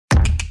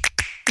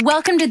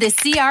Welcome to the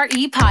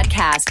CRE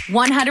Podcast,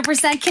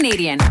 100%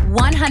 Canadian,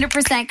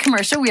 100%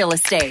 commercial real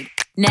estate.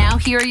 Now,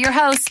 here are your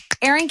hosts,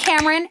 Aaron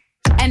Cameron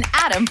and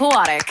Adam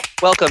Pawatic.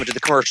 Welcome to the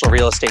Commercial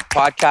Real Estate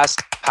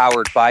Podcast,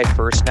 powered by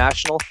First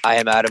National. I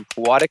am Adam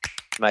Pawatic.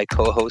 My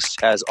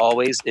co-host, as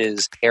always,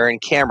 is Aaron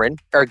Cameron.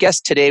 Our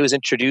guest today was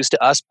introduced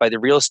to us by the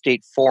Real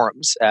Estate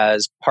Forums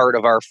as part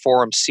of our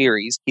forum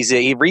series. He's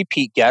a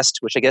repeat guest,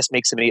 which I guess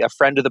makes him a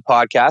friend of the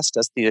podcast.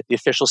 That's the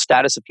official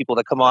status of people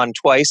that come on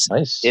twice.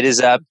 Nice. It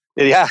is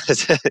yeah,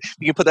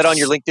 you can put that on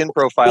your LinkedIn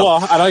profile.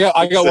 Well, and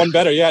I got one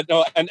better. Yeah,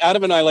 no, and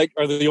Adam and I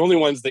are the only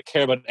ones that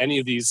care about any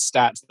of these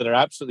stats that are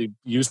absolutely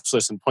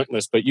useless and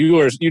pointless. But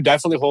you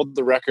definitely hold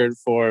the record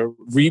for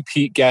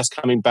repeat guests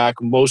coming back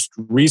most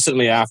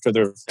recently after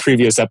their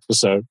previous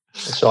episode.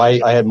 So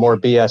I had more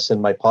BS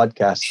in my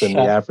podcast than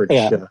the average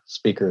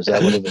speaker. Is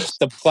that what it is?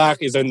 The plaque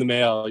is in the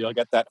mail. You'll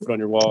get that put on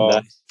your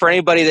wall. For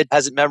anybody that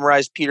hasn't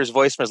memorized Peter's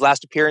voice from his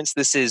last appearance,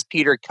 this is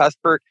Peter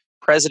Cuthbert,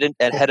 President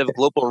and Head of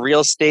Global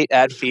Real Estate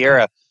at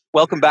Fiera.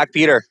 Welcome back,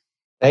 Peter.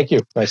 Thank you.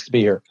 Nice to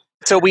be here.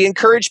 So we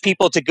encourage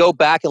people to go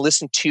back and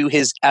listen to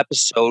his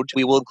episode.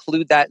 We will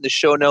include that in the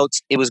show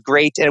notes. It was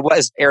great. And it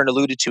was, Aaron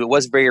alluded to, it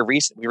was very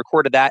recent. We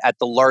recorded that at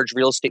the large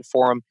real estate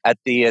forum at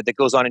the that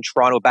goes on in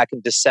Toronto back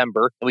in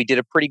December. And we did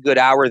a pretty good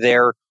hour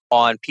there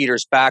on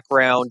Peter's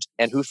background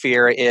and who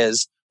Fiera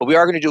is. But we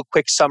are going to do a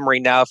quick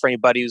summary now for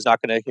anybody who's not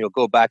going to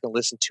go back and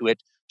listen to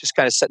it. Just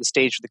kind of set the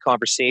stage for the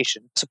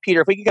conversation. So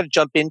Peter, if we can kind of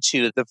jump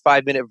into the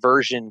 5-minute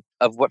version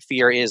of what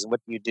Fiera is and what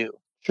you do.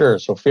 Sure.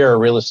 So Fiera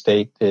Real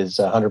Estate is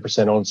a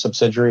 100% owned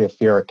subsidiary of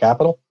Fiera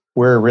Capital.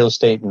 We're real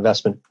estate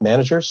investment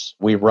managers.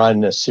 We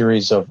run a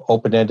series of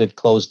open-ended,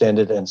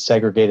 closed-ended, and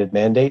segregated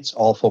mandates,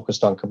 all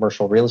focused on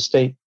commercial real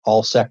estate,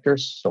 all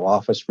sectors, so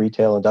office,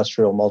 retail,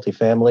 industrial,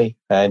 multifamily,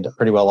 and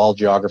pretty well all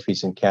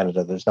geographies in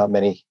Canada. There's not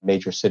many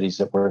major cities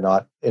that we're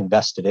not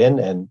invested in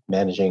and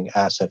managing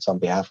assets on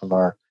behalf of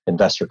our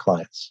investor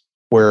clients.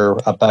 We're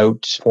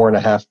about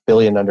 $4.5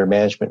 billion under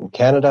management in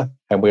Canada,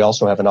 and we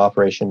also have an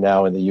operation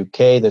now in the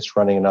UK that's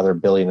running another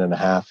 $1.5 billion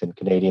in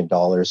Canadian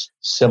dollars.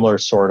 Similar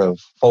sort of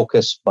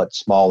focus, but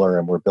smaller,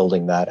 and we're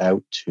building that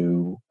out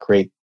to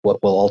create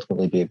what will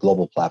ultimately be a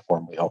global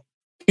platform, we hope.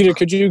 Peter,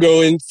 could you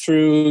go in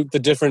through the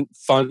different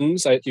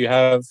funds? You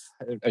have,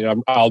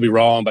 I'll be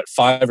wrong, but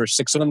 5 or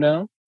 6 of them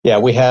now? Yeah,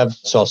 we have.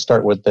 So I'll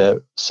start with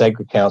the seg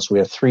accounts. We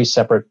have 3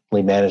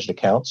 separately managed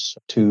accounts.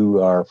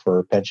 2 are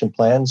for pension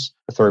plans.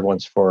 The third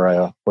one's for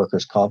a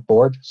workers' comp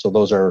board. So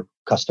those are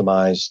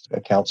customized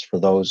accounts for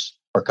those,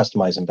 or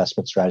customized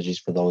investment strategies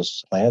for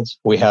those plans.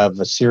 We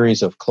have a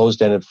series of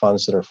closed-ended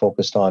funds that are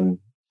focused on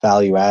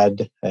value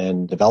add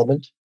and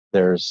development.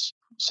 There's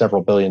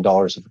several $1 billion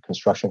of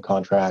construction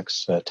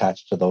contracts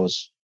attached to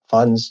those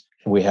funds.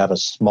 We have a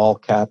small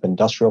cap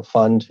industrial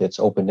fund. It's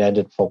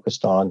open-ended,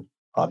 focused on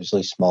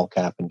obviously small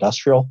cap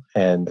industrial,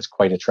 and it's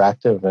quite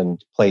attractive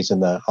and plays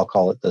in I'll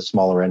call it the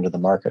smaller end of the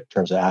market in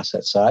terms of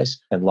asset size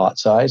and lot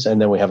size.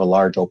 And then we have a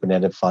large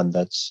open-ended fund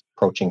that's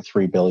approaching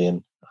 $3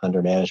 billion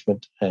under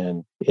management,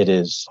 and it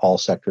is all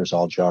sectors,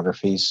 all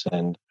geographies,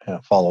 and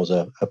follows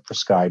a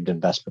prescribed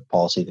investment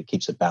policy that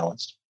keeps it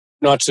balanced.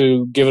 Not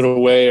to give it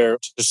away or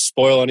to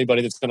spoil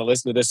anybody that's going to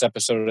listen to this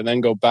episode and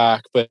then go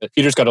back, but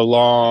Peter's got a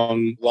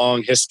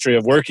long history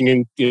of working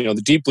in,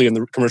 deeply in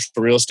the commercial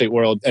real estate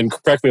world. And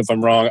correct me if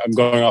I'm wrong, I'm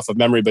going off of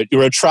memory, but you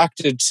were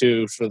attracted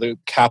to sort of the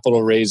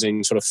capital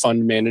raising, sort of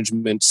fund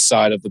management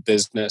side of the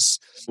business,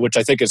 which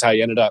I think is how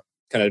you ended up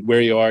kind of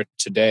where you are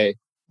today.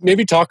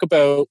 Maybe talk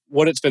about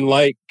what it's been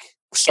like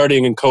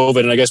starting in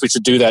COVID. And I guess we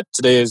should do that.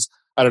 Today is,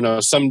 I don't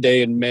know, some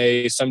day in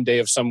May, some day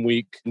of some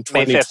week in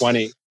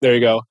 2020. There you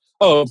go.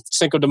 Oh,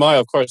 Cinco de Mayo,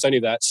 of course, I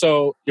knew that.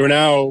 So you're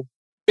now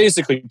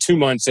basically 2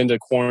 months into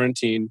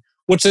quarantine.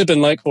 What's it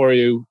been like for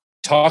you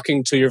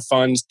talking to your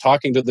funds,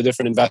 talking to the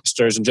different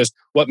investors, and just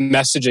what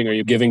messaging are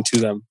you giving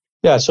to them?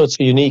 Yeah, so it's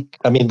unique.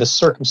 I mean, the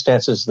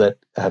circumstances that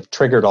have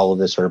triggered all of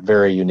this are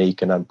very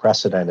unique and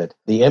unprecedented.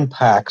 The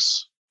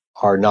impacts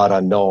are not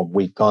unknown.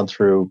 We've gone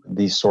through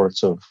these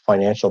sorts of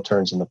financial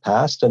turns in the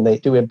past, and they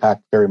do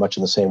impact very much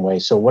in the same way.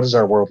 So what does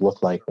our world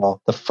look like?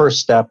 Well, the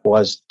first step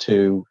was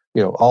to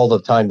all the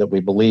time that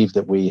we believed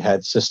that we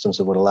had systems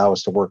that would allow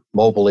us to work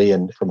mobily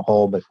and from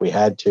home if we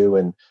had to,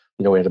 and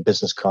we had a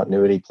business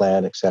continuity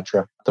plan,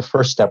 etc. The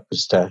first step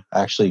was to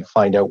actually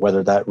find out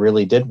whether that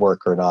really did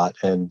work or not.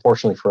 And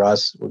fortunately for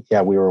us,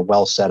 we were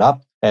well set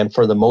up. And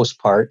for the most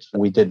part,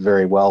 we did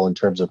very well in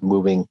terms of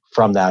moving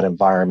from that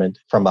environment,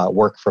 from a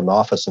work from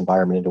office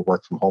environment into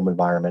work from home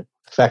environment.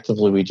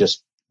 Effectively, we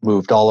just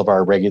moved all of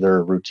our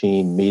regular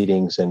routine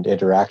meetings and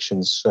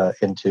interactions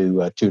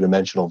into a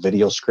 2-dimensional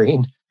video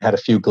screen. Had a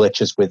few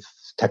glitches with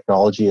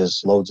technology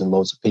as loads and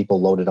loads of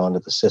people loaded onto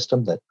the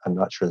system that I'm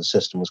not sure the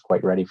system was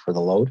quite ready for the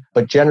load.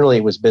 But generally,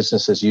 it was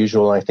business as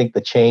usual. And I think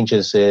the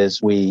changes is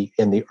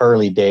in the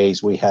early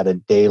days, we had a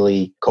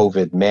daily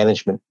COVID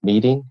management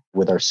meeting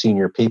with our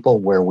senior people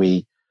where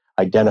we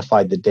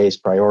identified the day's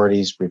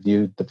priorities,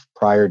 reviewed the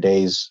prior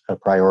day's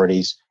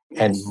priorities,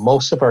 and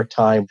most of our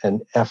time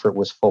and effort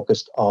was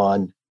focused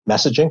on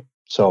messaging.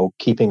 So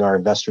keeping our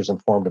investors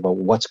informed about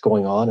what's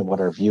going on and what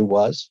our view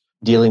was.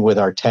 dealing with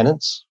our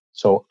tenants.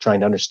 So trying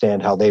to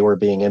understand how they were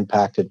being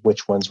impacted,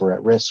 which ones were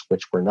at risk,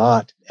 which were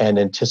not, and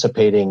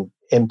anticipating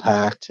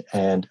impact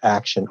and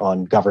action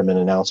on government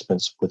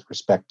announcements with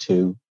respect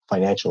to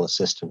financial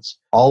assistance.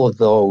 All of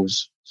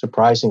those,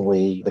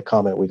 surprisingly, the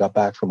comment we got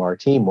back from our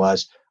team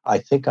was, I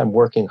think I'm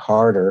working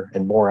harder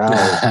and more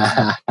hours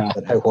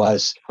than I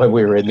was when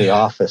we were in the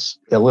office.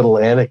 A little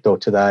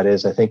anecdote to that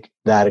is I think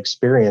that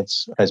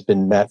experience has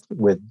been met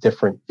with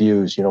different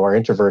views. Our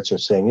introverts are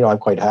saying, I'm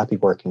quite happy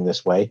working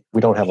this way.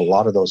 We don't have a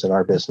lot of those in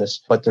our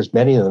business, but there's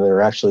many of them that are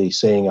actually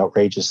saying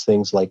outrageous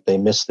things like they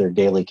miss their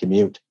daily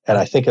commute. And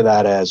I think of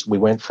that as we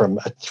went from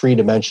a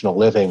three-dimensional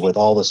living with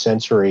all the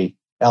sensory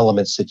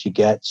elements that you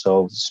get,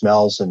 so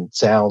smells and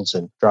sounds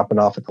and dropping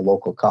off at the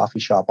local coffee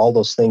shop, all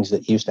those things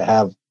that you used to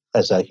have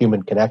as a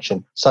human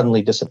connection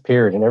suddenly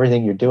disappeared, and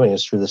everything you're doing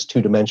is through this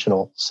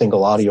two-dimensional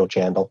single audio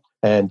channel.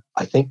 And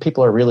I think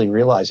people are really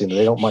realizing that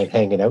they don't mind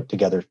hanging out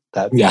together.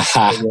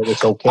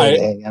 It's okay to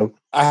hang out.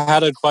 I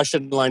had a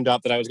question lined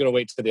up that I was going to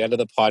wait to the end of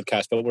the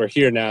podcast, but we're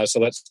here now,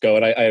 so let's go.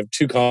 And I have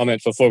two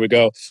comments before we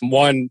go.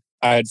 One,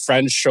 I had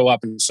friends show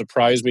up and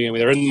surprise me, and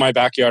they were in my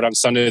backyard on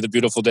Sunday, the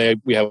beautiful day.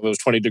 It was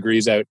 20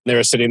 degrees out. They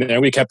were sitting there,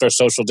 and we kept our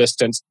social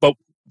distance. But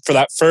for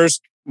that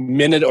first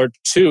minute or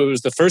two, it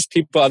was the first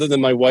people other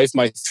than my wife,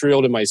 my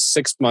 3-year-old and my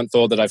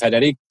 6-month-old that I've had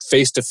any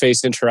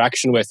face-to-face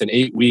interaction with in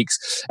 8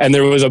 weeks. And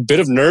there was a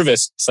bit of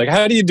nervous. It's like,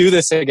 how do you do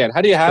this again?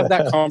 How do you have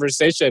that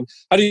conversation?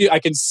 I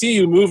can see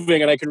you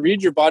moving and I can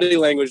read your body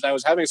language. And I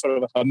was having sort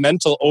of a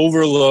mental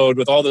overload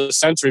with all the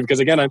sensory because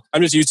again,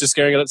 I'm just used to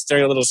staring at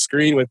a little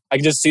screen I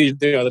can just see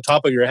the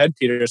top of your head,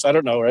 Peter. So I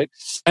don't know, right?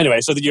 Anyway,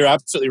 so you're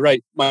absolutely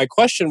right. My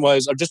question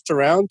was just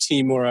around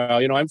team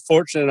morale. I'm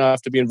fortunate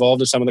enough to be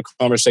involved in some of the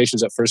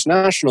conversations at First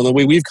National. The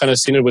way we've kind of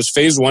seen it was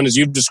phase 1, as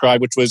you've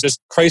described, which was just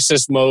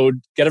crisis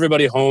mode, get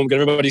everybody home, get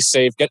everybody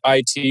safe, get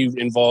IT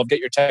involved, get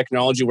your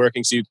technology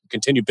working so you can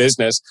continue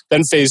business.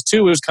 Then phase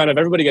 2 was kind of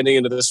everybody getting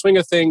into the swing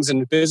of things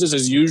and business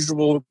as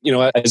usual,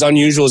 as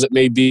unusual as it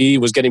may be,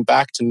 was getting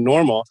back to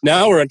normal.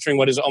 Now we're entering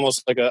what is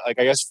almost like I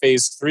guess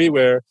phase 3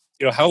 where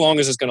how long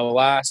is this going to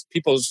last?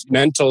 People's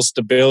mental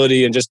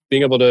stability and just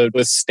being able to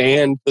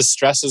withstand the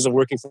stresses of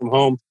working from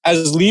home.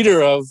 As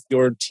leader of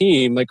your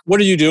team, what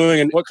are you doing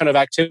and what kind of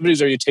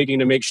activities are you taking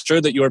to make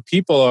sure that your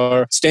people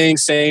are staying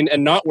sane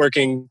and not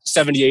working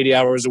 70, 80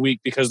 hours a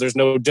week because there's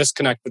no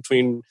disconnect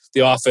between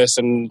the office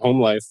and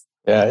home life?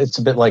 Yeah, it's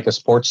a bit like a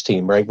sports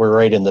team, right? We're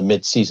right in the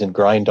mid-season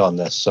grind on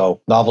this.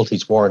 So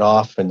novelty's worn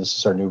off, and this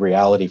is our new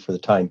reality for the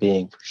time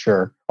being, for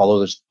sure. Although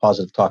there's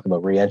positive talk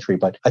about re-entry.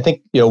 But I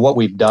think, what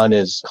we've done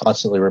is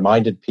constantly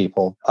reminded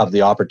people of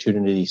the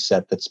opportunity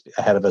set that's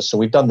ahead of us. So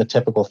we've done the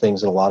typical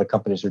things that a lot of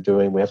companies are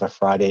doing. We have a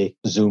Friday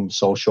Zoom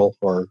social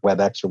or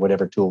WebEx or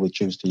whatever tool we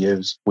choose to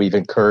use. We've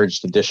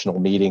encouraged additional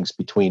meetings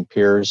between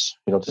peers,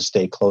 to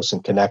stay close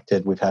and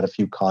connected. We've had a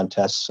few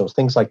contests. So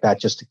things like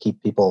that just to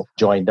keep people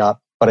joined up.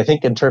 But I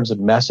think in terms of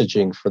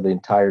messaging for the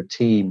entire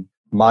team,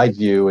 my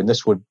view, and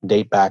this would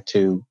date back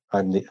to,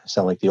 I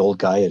sound like the old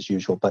guy as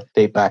usual, but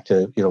date back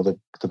to,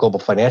 the global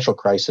financial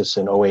crisis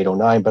in 08,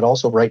 09, but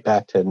also right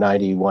back to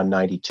 91,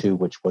 92,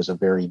 which was a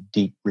very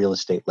deep real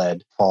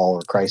estate-led fall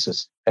or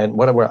crisis. And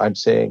what I'm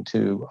saying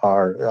to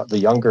the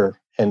younger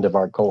end of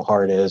our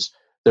cohort is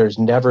there's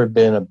never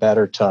been a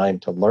better time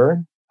to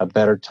learn, a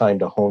better time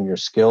to hone your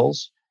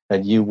skills,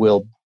 and you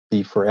will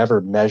be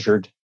forever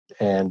measured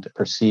and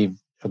perceived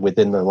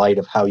within the light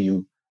of how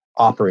you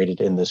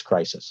operated in this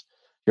crisis.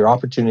 Your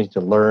opportunity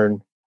to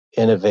learn,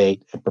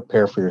 innovate, and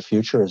prepare for your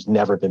future has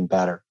never been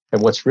better.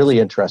 And what's really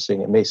interesting,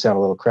 it may sound a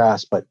little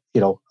crass, but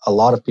a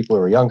lot of people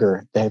who are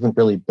younger, they haven't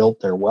really built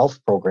their wealth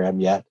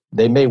program yet.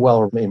 They may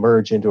well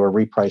emerge into a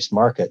repriced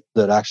market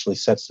that actually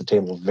sets the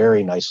table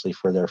very nicely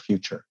for their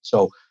future.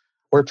 So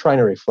we're trying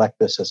to reflect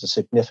this as a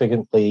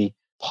significantly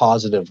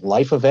positive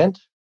life event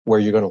where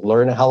you're going to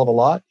learn a hell of a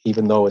lot,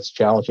 even though it's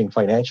challenging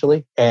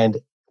financially. And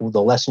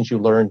the lessons you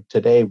learn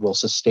today will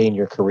sustain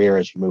your career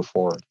as you move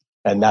forward.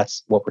 And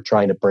that's what we're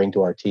trying to bring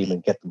to our team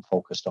and get them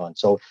focused on.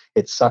 So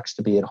it sucks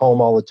to be at home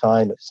all the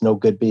time. It's no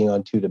good being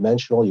on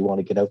two-dimensional. You want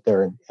to get out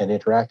there and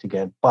interact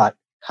again. But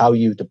how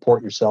you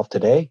deport yourself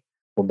today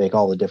will make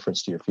all the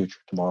difference to your future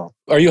tomorrow.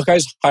 Are you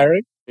guys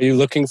hiring? Are you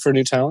looking for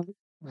new talent?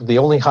 The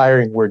only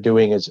hiring we're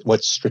doing is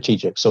what's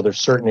strategic. So there's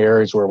certain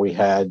areas where we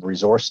had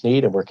resource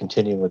need, and we're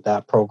continuing with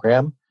that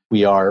program.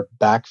 We are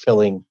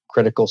backfilling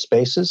critical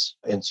spaces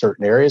in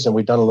certain areas, and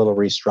we've done a little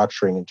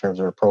restructuring in terms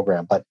of our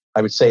program. But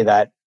I would say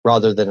that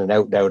rather than an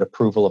out-and-out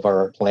approval of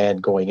our plan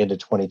going into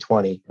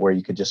 2020, where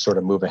you could just sort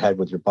of move ahead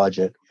with your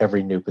budget,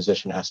 every new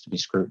position has to be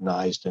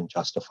scrutinized and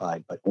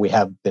justified. But we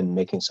have been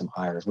making some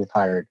hires.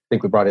 I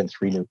think we brought in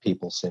 3 new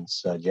people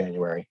since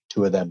January,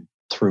 2 of them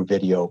through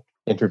video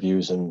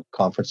interviews and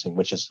conferencing,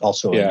 which is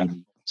also a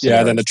unique scenario.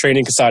 Yeah, then the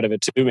training side of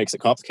it too makes it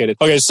complicated.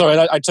 Okay, sorry,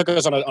 I took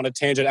us on a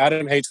tangent.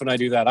 Adam hates when I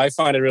do that. I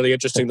find it really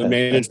interesting, the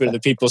management of the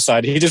people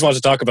side. He just wants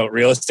to talk about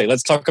real estate.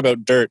 Let's talk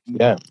about dirt.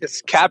 Yeah.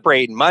 It's cap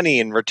rate and money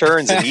and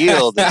returns and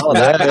yield and all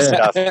that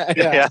stuff. That's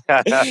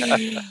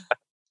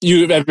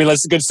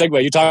a good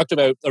segue. You talked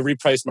about a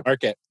repriced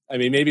market. I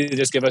mean, maybe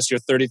just give us your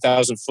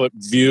 30,000 foot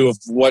view of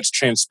what's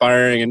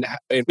transpiring and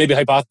maybe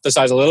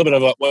hypothesize a little bit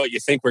about what you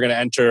think we're going to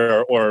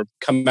enter or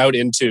come out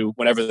into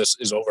whenever this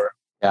is over.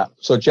 Yeah.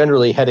 So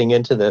generally heading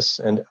into this,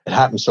 and it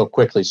happened so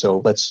quickly.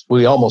 So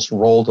we almost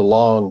rolled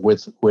along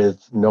with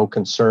no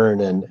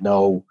concern and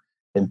no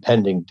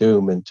impending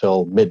doom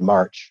until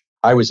mid-March.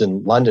 I was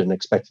in London,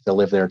 expected to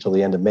live there until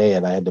the end of May,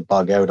 and I had to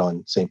bug out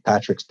on St.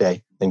 Patrick's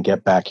Day and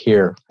get back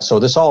here. So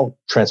this all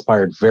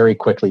transpired very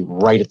quickly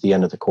right at the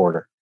end of the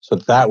quarter. So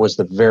that was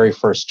the very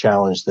first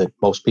challenge that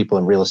most people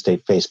in real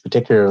estate face,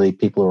 particularly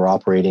people who are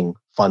operating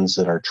funds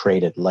that are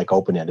traded like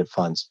open-ended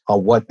funds.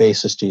 On what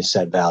basis do you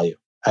set value?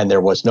 And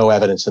there was no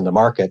evidence in the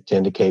market to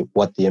indicate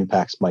what the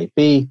impacts might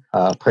be.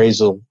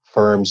 Appraisal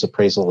firms,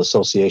 appraisal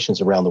associations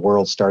around the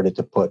world started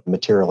to put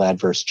material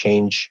adverse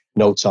change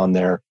notes on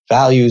their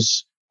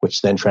values,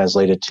 which then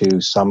translated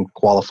to some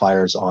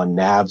qualifiers on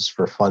NAVs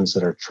for funds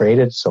that are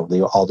traded, so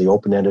all the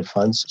open-ended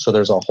funds. So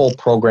there's a whole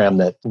program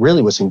that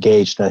really was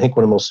engaged. And I think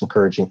one of the most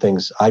encouraging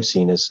things I've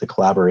seen is the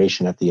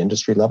collaboration at the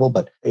industry level.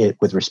 But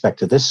with respect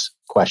to this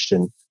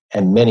question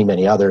and many,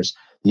 many others,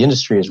 the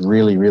industry has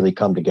really, really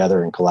come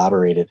together and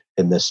collaborated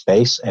in this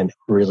space and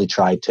really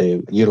tried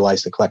to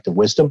utilize the collective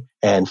wisdom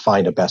and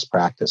find a best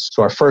practice.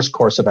 So our first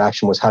course of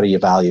action was how do you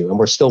value? And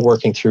we're still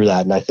working through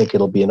that. And I think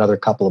it'll be another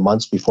couple of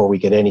months before we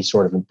get any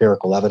sort of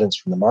empirical evidence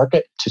from the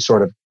market to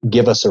sort of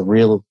give us a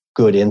real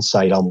good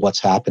insight on what's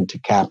happened to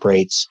cap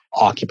rates,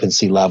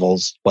 occupancy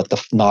levels, what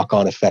the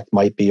knock-on effect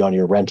might be on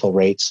your rental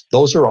rates.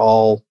 Those are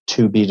all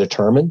to be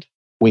determined.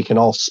 We can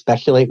all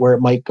speculate where it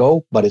might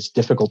go, but it's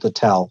difficult to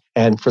tell.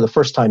 And for the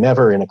first time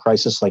ever in a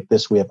crisis like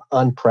this, we have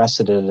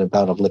unprecedented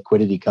amount of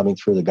liquidity coming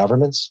through the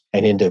governments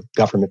and into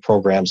government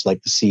programs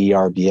like the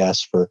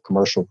CERBS for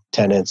commercial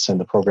tenants and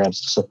the programs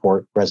to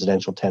support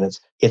residential tenants.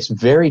 It's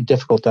very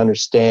difficult to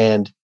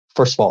understand,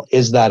 first of all,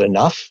 is that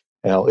enough?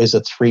 Is a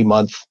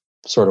 3-month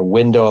sort of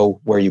window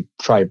where you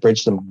try to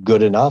bridge them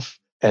good enough?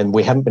 And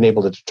we haven't been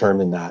able to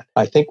determine that.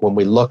 I think when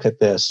we look at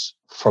this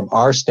from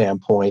our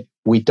standpoint,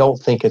 we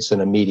don't think it's an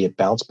immediate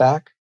bounce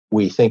back.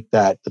 We think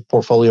that the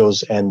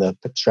portfolios and the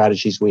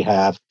strategies we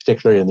have,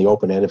 particularly in the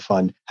open-ended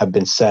fund, have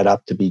been set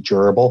up to be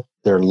durable.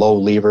 They're low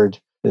levered,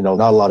 not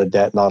a lot of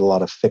debt, not a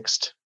lot of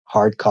fixed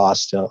hard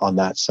costs on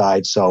that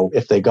side. So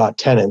if they got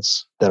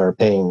tenants that are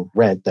paying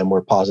rent, then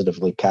we're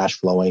positively cash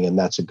flowing, and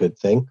that's a good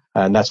thing.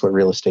 And that's what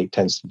real estate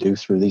tends to do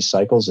through these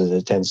cycles, is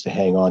it tends to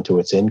hang on to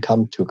its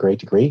income to a great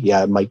degree.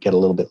 Yeah, it might get a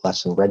little bit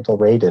less in rental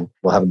rate and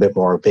we'll have a bit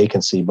more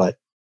vacancy, but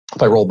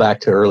if I roll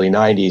back to early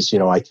 90s,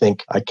 I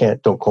think,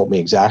 don't quote me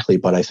exactly,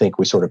 but I think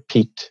we sort of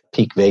peak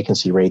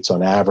vacancy rates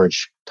on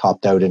average,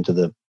 topped out into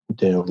the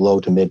low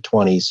to mid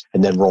 20s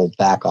and then rolled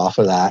back off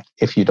of that.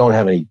 If you don't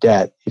have any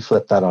debt, you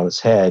flip that on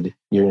its head,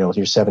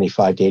 you're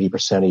 75 to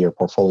 80% of your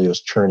portfolio is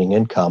churning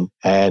income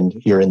and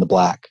you're in the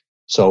black.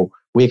 So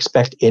we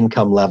expect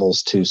income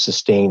levels to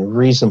sustain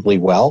reasonably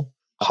well.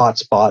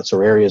 Hotspots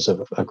or areas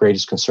of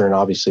greatest concern,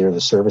 obviously, are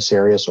the service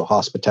areas. So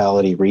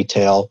hospitality,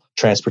 retail,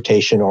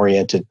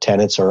 transportation-oriented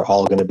tenants are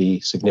all going to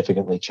be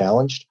significantly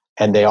challenged.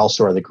 And they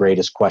also are the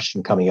greatest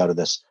question coming out of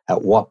this.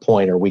 At what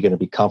point are we going to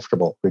be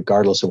comfortable,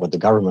 regardless of what the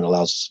government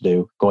allows us to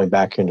do, going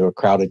back into a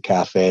crowded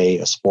cafe,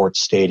 a sports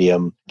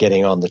stadium,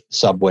 getting on the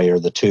subway or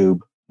the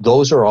tube?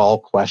 Those are all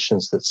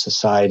questions that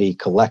society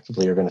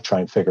collectively are going to try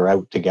and figure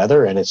out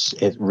together. And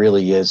it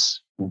really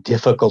is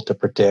difficult to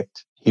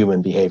predict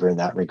human behavior in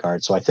that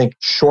regard. So I think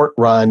short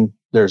run,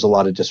 there's a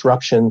lot of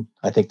disruption.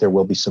 I think there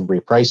will be some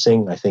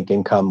repricing. I think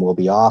income will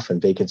be off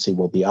and vacancy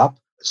will be up.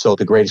 So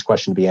the greatest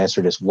question to be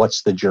answered is,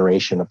 what's the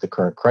duration of the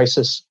current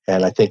crisis?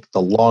 And I think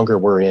the longer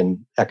we're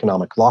in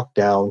economic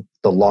lockdown,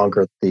 the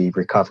longer the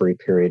recovery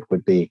period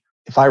would be.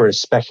 If I were to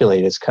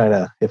speculate, it's kind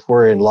of, if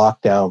we're in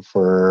lockdown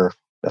for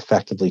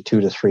effectively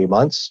 2 to 3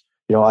 months,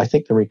 I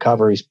think the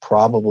recovery is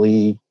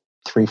probably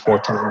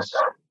 3-4 times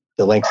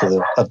the length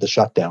of the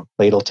shutdown.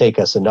 It'll take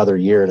us another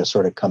year to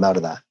sort of come out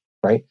of that,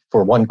 right?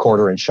 For 1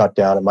 quarter in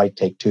shutdown, it might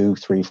take 2,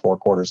 3, 4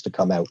 quarters to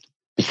come out,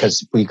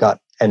 because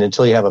and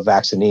until you have a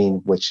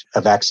vaccine,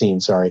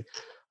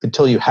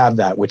 until you have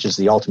that, which is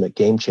the ultimate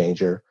game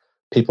changer,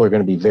 people are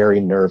going to be very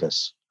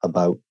nervous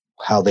about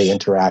how they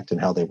interact and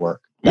how they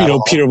work.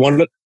 Peter,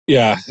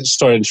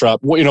 sorry to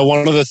interrupt.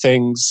 One of the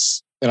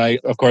things, and I,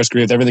 of course,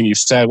 agree with everything you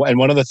said. And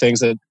one of the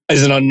things that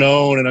is an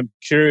unknown, and I'm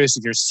curious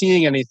if you're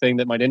seeing anything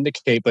that might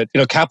indicate, but,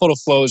 capital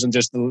flows and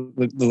just the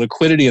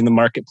liquidity in the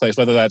marketplace,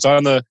 whether that's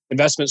on the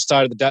investment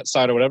side or the debt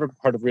side or whatever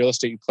part of real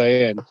estate you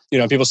play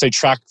in. People say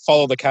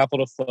follow the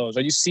capital flows.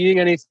 Are you seeing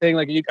anything?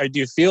 Do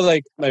you feel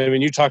like,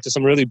 you talk to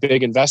some really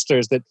big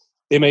investors that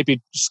they might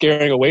be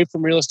scaring away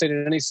from real estate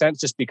in any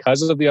sense just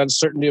because of the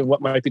uncertainty of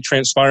what might be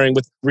transpiring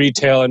with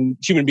retail and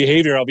human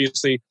behavior,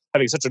 obviously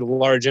having such a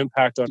large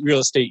impact on real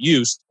estate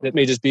use? That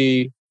may just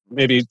be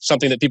maybe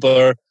something that people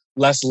are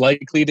less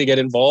likely to get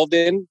involved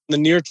in the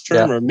near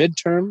term or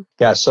midterm?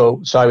 Yeah,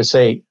 so I would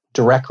say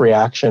direct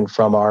reaction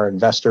from our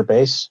investor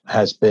base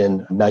has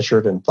been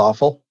measured and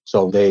thoughtful.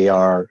 So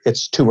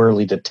it's too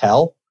early to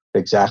tell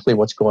exactly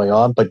what's going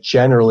on, but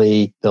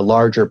generally the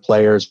larger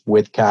players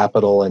with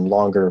capital and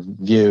longer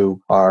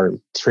view are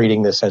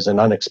treating this as an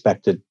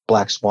unexpected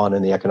black swan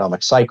in the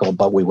economic cycle,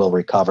 but we will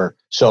recover.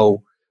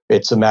 So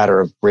it's a matter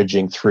of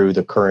bridging through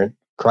the current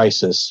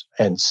crisis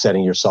and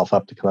setting yourself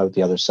up to come out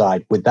the other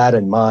side. With that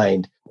in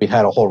mind, we've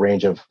had a whole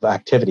range of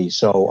activities.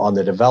 So on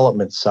the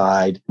development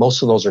side,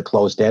 most of those are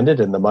closed-ended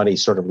and the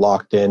money's sort of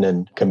locked in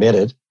and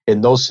committed.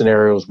 In those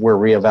scenarios, we're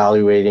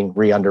reevaluating,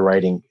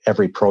 re-underwriting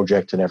every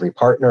project and every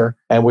partner.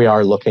 And we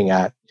are looking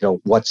at,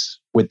 what's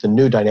with the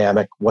new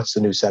dynamic, what's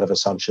the new set of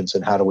assumptions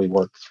and how do we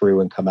work through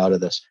and come out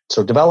of this?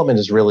 So development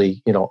is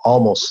really,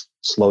 almost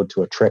slowed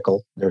to a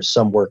trickle. There's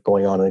some work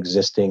going on in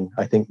existing.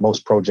 I think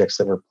most projects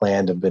that were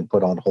planned have been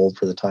put on hold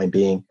for the time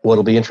being.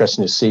 What'll be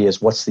interesting to see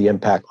is what's the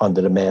impact on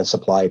the demand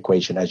supply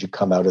equation as you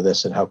come out of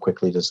this and how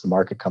quickly does the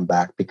market come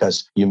back?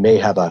 Because you may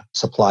have a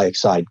supply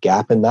side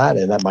gap in that,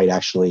 and that might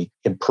actually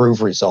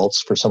improve results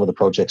for some of the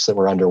projects that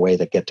were underway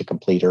that get to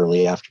complete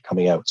early after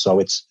coming out.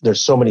 So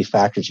there's so many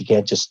factors. You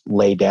can't just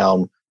lay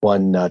down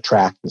one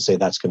track and say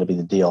that's going to be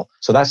the deal.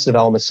 So that's the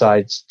development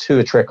side. It's to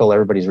a trickle.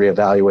 Everybody's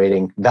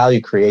reevaluating. Value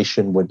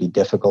creation would be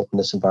difficult in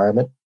this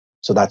environment.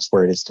 So that's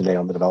where it is today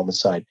on the development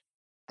side.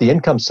 The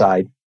income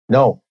side,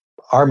 no.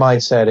 Our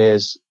mindset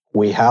is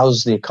we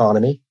house the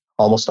economy.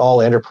 Almost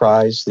all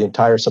enterprise, the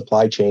entire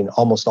supply chain,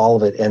 almost all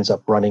of it ends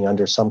up running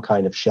under some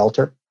kind of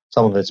shelter.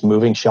 Some of it's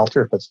moving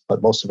shelter,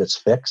 but most of it's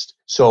fixed.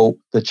 So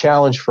the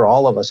challenge for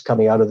all of us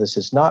coming out of this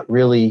is not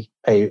really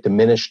a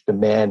diminished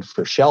demand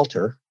for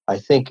shelter. I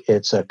think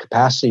it's a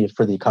capacity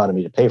for the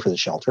economy to pay for the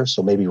shelter.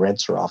 So maybe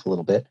rents are off a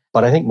little bit.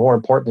 But I think more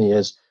importantly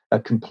is a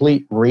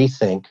complete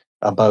rethink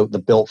about the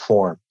built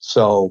form.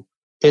 So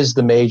is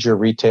the major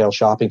retail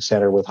shopping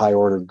center with high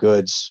order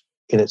goods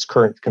in its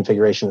current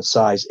configuration and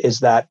size,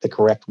 is that the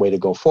correct way to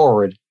go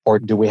forward? Or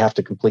do we have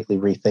to completely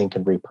rethink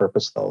and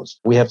repurpose those?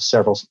 We have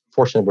several,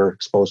 fortunately, we're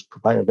exposed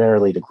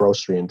primarily to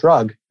grocery and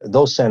drug.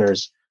 Those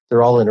centers,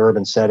 they're all in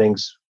urban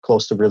settings,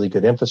 close to really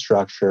good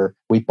infrastructure.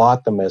 We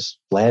bought them as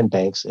land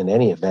banks in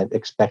any event,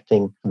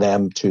 expecting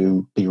them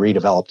to be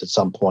redeveloped at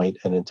some point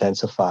and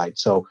intensified.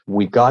 So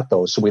we got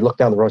those. So we look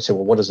down the road and say,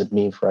 well, what does it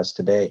mean for us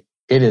today?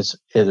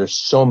 There's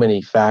so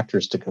many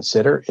factors to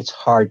consider. It's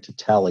hard to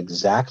tell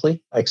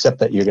exactly, except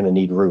that you're going to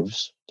need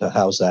roofs to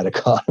house that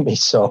economy.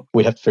 So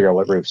we have to figure out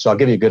what roofs. So I'll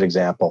give you a good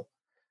example.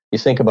 You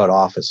think about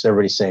office.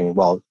 Everybody's saying,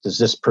 well, does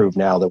this prove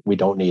now that we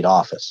don't need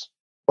office?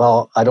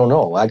 Well, I don't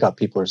know. I got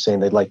people who are saying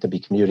they'd like to be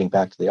commuting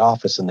back to the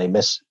office and they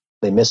miss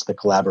the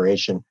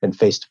collaboration and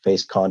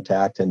face-to-face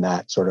contact and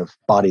that sort of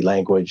body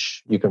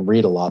language. You can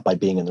read a lot by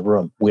being in the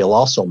room. We'll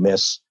also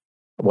miss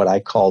what I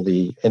call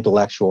the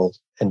intellectual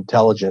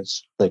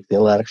intelligence, like the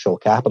intellectual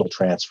capital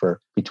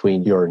transfer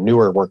between your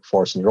newer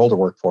workforce and your older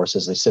workforce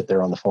as they sit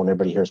there on the phone.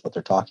 Everybody hears what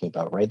they're talking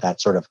about, right? That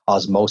sort of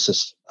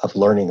osmosis of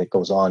learning that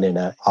goes on in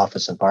an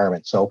office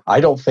environment. So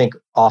I don't think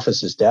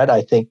office is dead.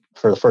 I think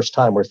for the first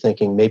time, we're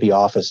thinking maybe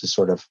office is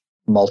sort of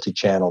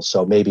multi-channel.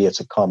 So maybe it's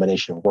a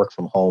combination of work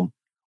from home,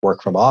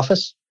 work from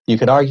office. You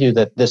could argue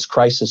that this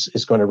crisis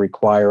is going to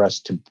require us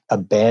to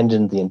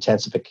abandon the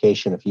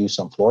intensification of use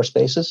on floor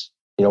spaces,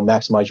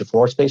 maximize your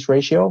floor space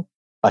ratio.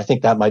 I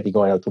think that might be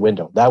going out the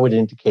window. That would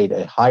indicate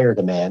a higher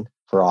demand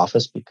for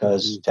office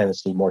because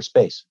tenants need more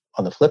space.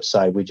 On the flip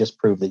side, we just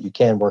proved that you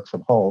can work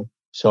from home.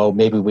 So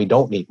maybe we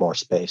don't need more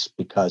space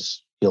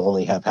because you'll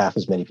only have half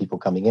as many people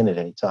coming in at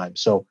any time.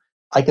 So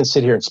I can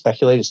sit here and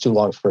speculate. It's too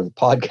long for the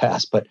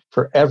podcast, but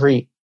for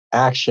every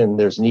action,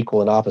 there's an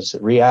equal and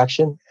opposite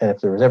reaction. And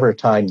if there was ever a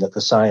time that the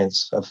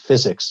science of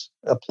physics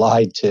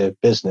applied to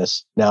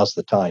business, now's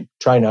the time.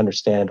 Trying to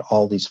understand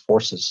all these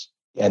forces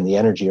and the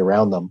energy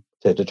around them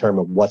to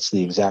determine what's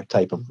the exact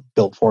type of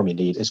built form you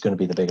need is going to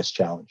be the biggest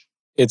challenge.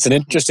 It's an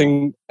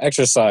interesting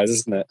exercise,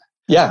 isn't it?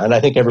 Yeah, and I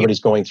think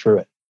everybody's going through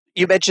it.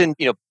 You mentioned,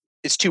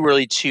 it's too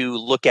early to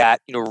look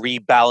at,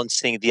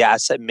 rebalancing the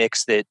asset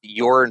mix that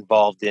you're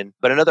involved in.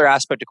 But another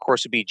aspect, of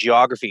course, would be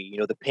geography.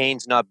 The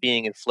pains not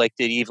being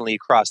inflicted evenly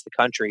across the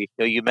country.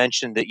 You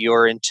mentioned that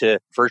you're into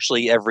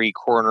virtually every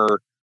corner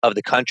of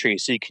the country.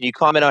 So can you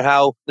comment on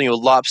how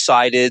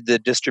lopsided the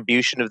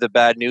distribution of the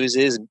bad news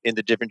is in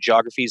the different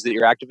geographies that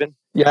you're active in?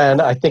 Yeah,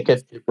 and I think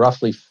it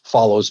roughly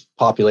follows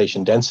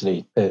population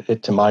density,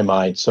 to my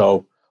mind.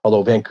 So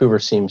although Vancouver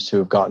seems to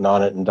have gotten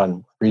on it and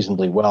done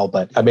reasonably well,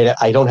 but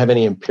I don't have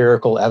any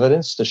empirical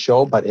evidence to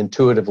show, but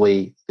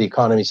intuitively, the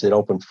economies that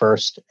open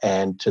first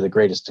and to the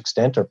greatest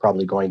extent are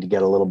probably going to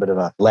get a little bit of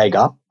a leg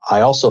up.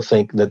 I also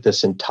think that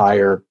this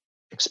entire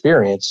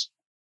experience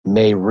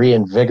may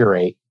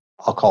reinvigorate,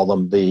 I'll call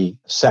them the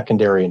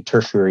secondary and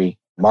tertiary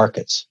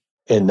markets,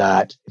 in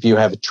that if you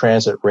have a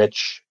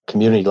transit-rich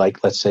community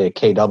like, let's say, a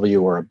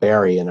KW or a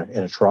Barrie in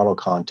a Toronto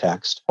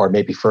context, or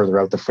maybe further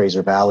out the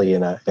Fraser Valley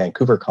in a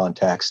Vancouver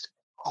context,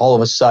 all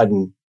of a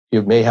sudden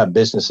you may have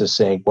businesses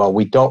saying, well,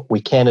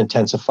 we can't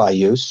intensify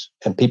use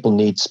and people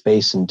need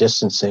space and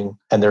distancing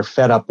and they're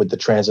fed up with the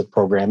transit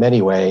program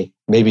anyway.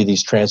 Maybe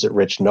these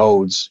transit-rich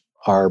nodes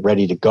are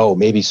ready to go.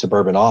 Maybe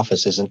suburban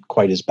office isn't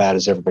quite as bad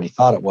as everybody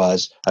thought it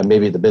was. And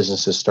maybe the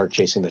businesses start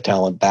chasing the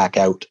talent back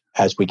out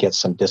as we get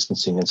some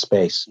distancing in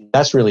space.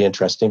 That's really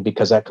interesting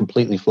because that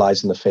completely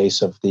flies in the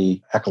face of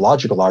the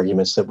ecological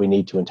arguments that we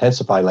need to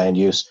intensify land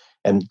use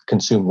and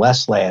consume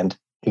less land.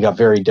 You got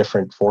very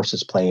different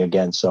forces playing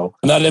again. So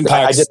and that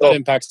impacts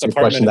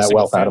apartment and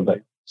single Adam, family.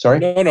 but sorry?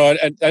 No.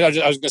 I was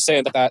going to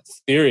say that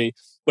theory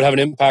would have an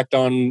impact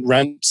on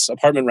rents,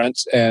 apartment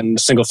rents, and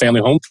single family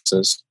home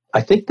prices.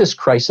 I think this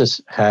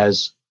crisis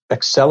has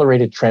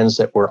accelerated trends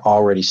that were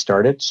already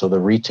started. So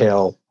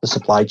the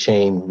supply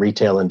chain,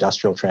 retail,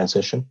 industrial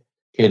transition.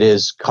 It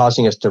is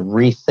causing us to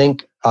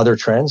rethink other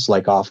trends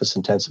like office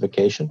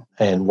intensification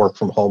and work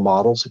from home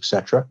models,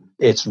 etc.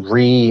 It's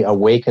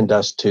reawakened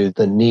us to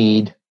the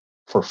need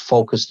for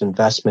focused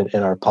investment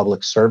in our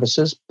public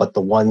services, but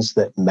the ones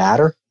that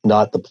matter,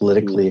 not the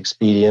politically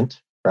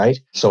expedient, right?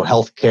 So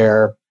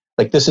healthcare,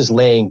 like this is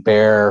laying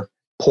bare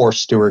poor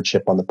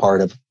stewardship on the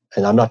part of,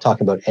 and I'm not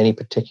talking about any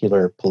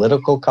particular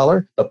political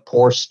color, but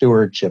poor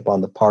stewardship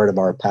on the part of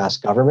our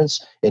past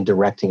governments in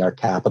directing our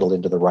capital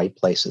into the right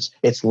places.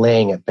 It's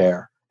laying it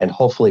bare and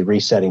hopefully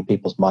resetting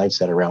people's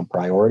mindset around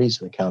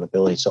priorities and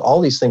accountability. So all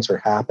these things are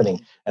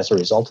happening as a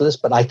result of this,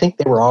 but I think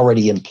they were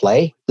already in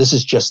play. This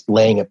is just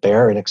laying it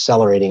bare and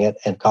accelerating it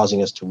and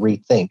causing us to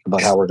rethink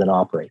about how we're going to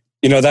operate.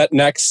 You know, that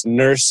next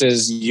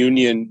nurses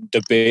union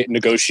debate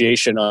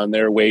negotiation on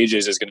their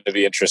wages is going to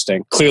be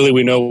interesting. Clearly,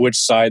 we know which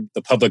side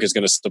the public is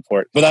going to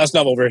support, but that's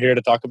not what we're here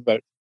to talk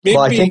about. Well,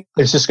 I think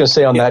I was just going to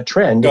say on that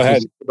trend, go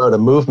ahead. About a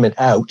movement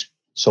out,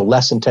 so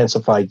less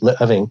intensified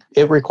living,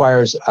 it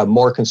requires a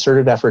more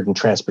concerted effort in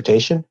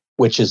transportation,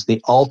 which is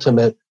the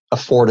ultimate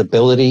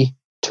affordability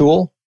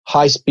tool.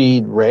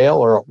 High-speed rail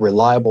or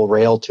reliable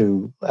rail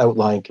to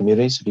outlying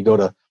communities. If you go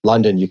to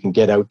London, you can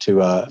get out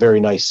to a very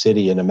nice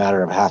city in a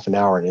matter of half an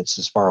hour, and it's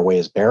as far away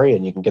as Barrie,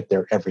 and you can get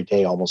there every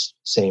day, almost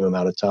same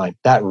amount of time.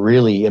 That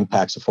really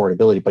impacts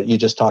affordability. But you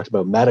just talked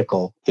about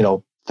medical,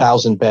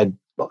 1,000-bed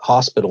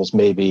hospitals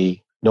may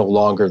be no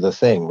longer the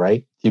thing,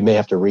 right? You may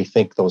have to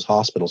rethink those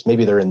hospitals.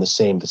 Maybe they're in the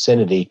same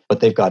vicinity,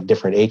 but they've got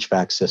different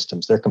HVAC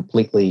systems.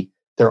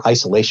 They're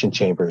isolation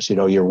chambers.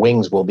 Your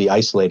wings will be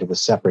isolated with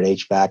separate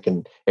HVAC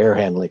and air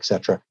handling, et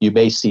cetera. You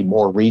may see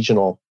more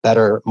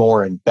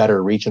and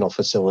better regional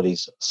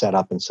facilities set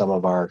up in some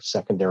of our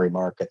secondary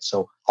markets.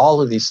 So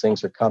all of these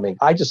things are coming.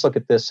 I just look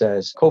at this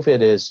as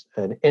COVID is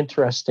an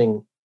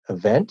interesting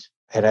event.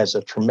 It has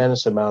a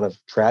tremendous amount of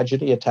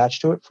tragedy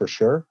attached to it, for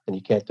sure, and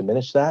you can't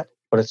diminish that.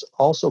 But it's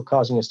also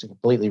causing us to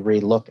completely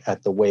relook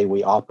at the way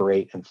we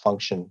operate and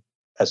function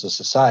as a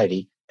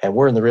society. And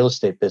we're in the real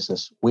estate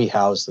business. We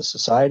house the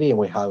society and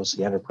we house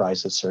the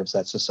enterprise that serves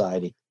that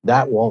society.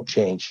 That won't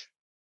change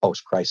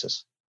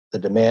post-crisis. The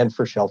demand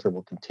for shelter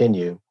will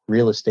continue.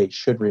 Real estate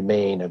should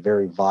remain a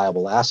very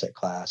viable asset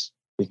class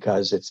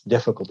because it's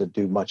difficult to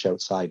do much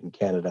outside in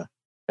Canada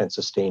and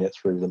sustain it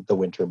through the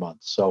winter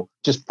months. So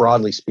just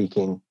broadly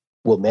speaking,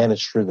 we'll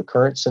manage through the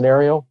current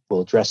scenario.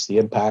 We'll address the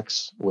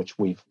impacts, which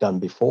we've done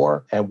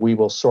before, and we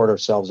will sort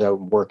ourselves out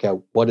and work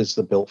out what does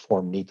the built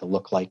form need to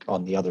look like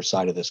on the other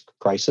side of this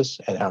crisis,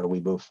 and how do we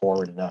move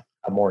forward in a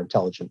more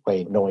intelligent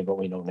way, knowing what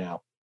we know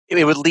now.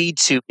 It would lead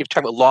to, if you're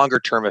talking about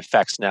longer term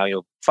effects now,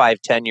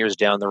 5-10 years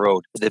down the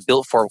road. The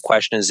built form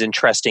question is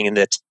interesting in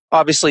that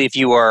obviously if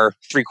you are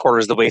 3/4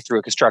 of the way through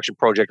a construction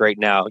project right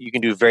now, you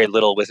can do very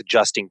little with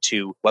adjusting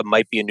to what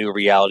might be a new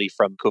reality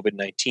from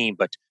COVID-19.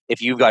 But if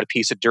you've got a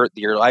piece of dirt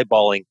that you're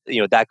eyeballing,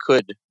 that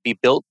could be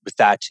built with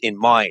that in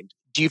mind.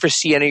 Do you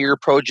foresee any of your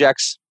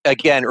projects,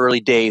 again,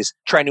 early days,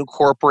 trying to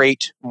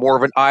incorporate more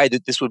of an eye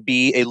that this would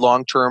be a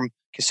long-term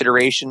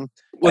consideration?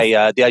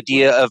 The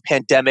idea of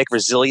pandemic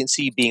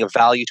resiliency being a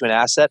value to an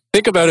asset?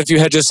 Think about if you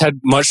had just had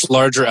much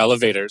larger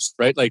elevators,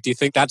 right? Like, do you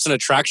think that's an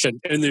attraction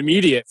in the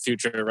immediate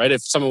future, right?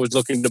 If someone was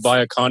looking to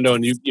buy a condo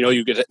and you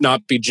could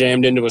not be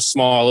jammed into a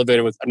small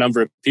elevator with a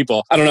number of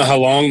people, I don't know how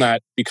long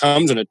that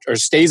becomes or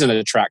stays an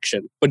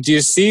attraction. But do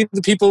you see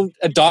the people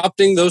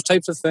adopting those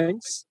types of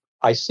things?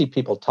 I see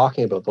people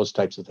talking about those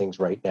types of things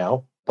right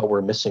now, but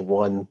we're missing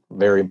one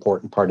very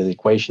important part of the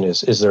equation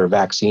is there a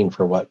vaccine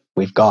for what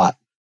we've got?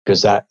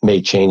 Because that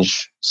may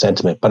change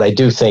sentiment. But I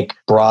do think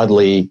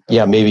broadly,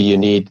 maybe you're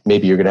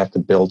going to have to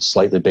build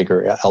slightly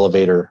bigger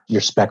elevator.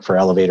 Your spec for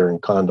elevator and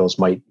condos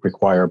might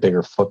require a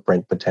bigger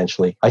footprint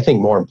potentially. I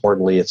think more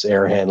importantly, it's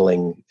air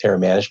handling, air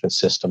management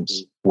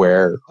systems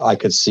where I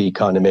could see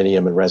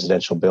condominium and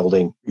residential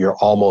building. You're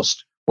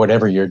almost,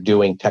 whatever you're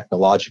doing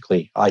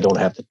technologically, I don't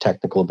have the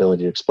technical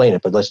ability to explain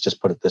it, but let's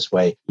just put it this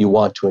way. You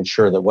want to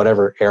ensure that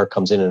whatever air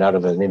comes in and out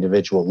of an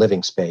individual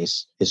living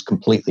space is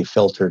completely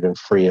filtered and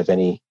free of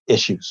any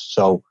issues.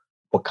 So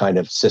what kind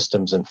of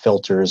systems and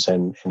filters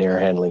and air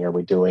handling are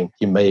we doing?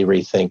 You may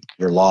rethink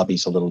your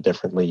lobbies a little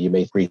differently. You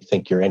may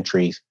rethink your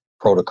entry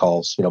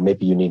protocols.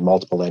 Maybe you need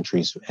multiple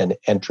entries, an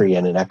entry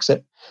and an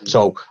exit.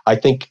 So I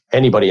think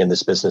anybody in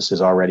this business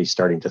is already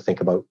starting to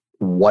think about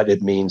what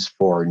it means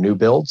for new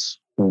builds,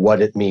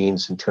 what it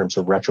means in terms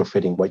of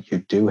retrofitting what you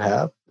do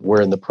have.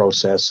 We're in the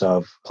process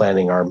of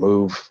planning our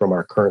move from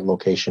our current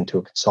location to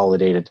a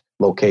consolidated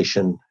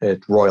location at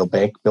Royal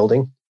Bank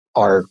Building.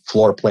 Our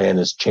floor plan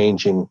is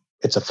changing.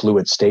 It's a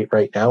fluid state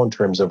right now in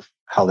terms of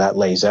how that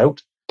lays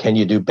out. Can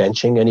you do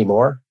benching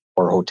anymore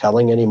or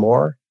hoteling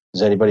anymore?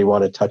 Does anybody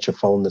want to touch a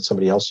phone that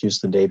somebody else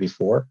used the day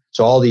before?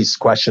 So all these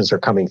questions are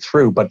coming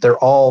through, but they're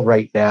all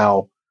right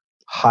now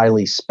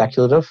highly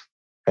speculative.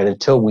 And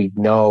until we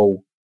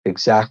know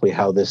exactly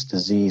how this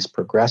disease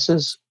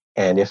progresses,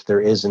 and if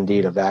there is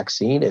indeed a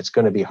vaccine, it's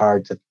going to be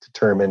hard to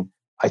determine.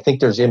 I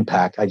think there's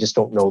impact. I just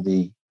don't know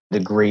the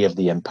degree of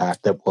the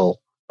impact that will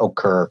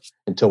occur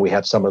until we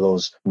have some of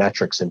those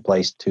metrics in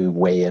place to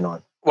weigh in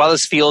on. While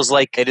this feels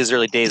like it is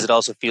early days, it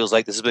also feels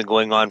like this has been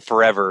going on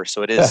forever.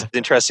 So it is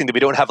interesting that we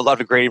don't have a lot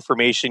of great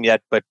information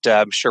yet, but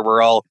I'm sure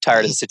we're all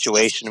tired of the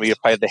situation. We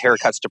probably have the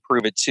haircuts to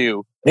prove it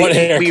too. What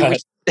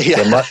haircut?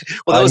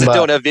 Well, those that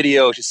don't have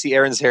video, just see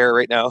Aaron's hair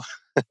right now.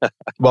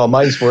 Well,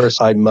 mine's worse.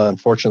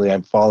 Unfortunately,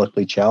 I'm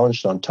follically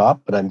challenged on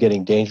top, but I'm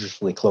getting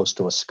dangerously close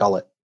to a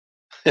skullet.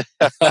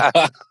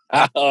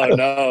 Oh,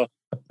 no.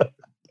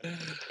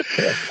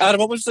 Adam,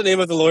 what was the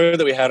name of the lawyer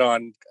that we had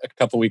on a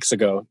couple weeks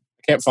ago?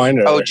 I can't find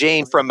her. Oh,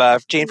 Jane from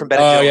Bennett Jones.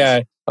 Oh,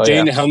 yeah.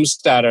 Jane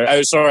Helmstadter.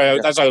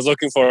 That's what I was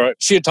looking for.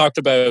 She had talked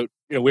about,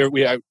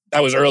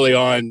 that was early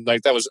on,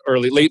 like that was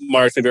late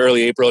March, maybe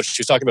early April.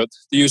 She was talking about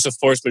the use of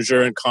force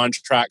majeure in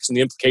contracts and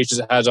the implications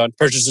it has on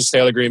purchase and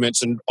sale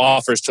agreements and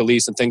offers to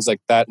lease and things like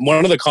that. And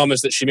one of the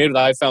comments that she made that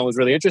I found was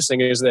really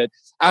interesting is that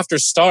after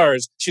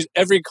SARS,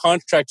 every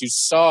contract you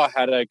saw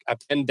had a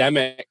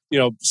pandemic,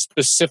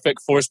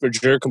 specific force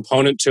majeure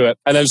component to it.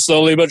 And then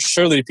slowly but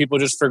surely, people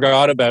just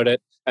forgot about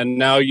it. And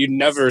now you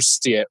never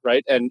see it,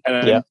 right? And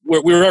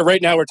we're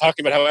right now we're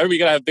talking about how we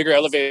got to have bigger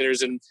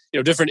elevators and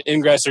different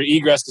ingress or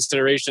egress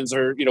considerations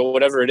or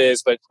whatever it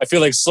is. But I feel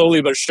like slowly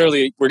but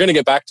surely we're going to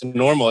get back to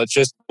normal. It's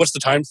just what's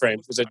the time frame?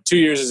 Is it 2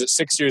 years? Is it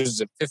 6 years?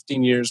 Is it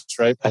 15 years?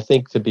 Right? I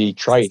think to be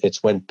trite,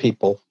 it's when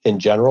people in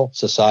general,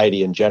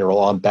 society in general,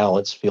 on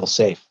balance, feel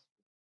safe.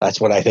 That's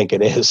what I think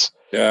it is.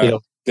 Yeah.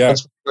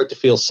 Once we start to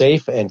feel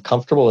safe and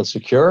comfortable and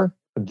secure,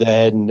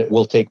 then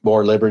we'll take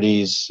more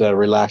liberties,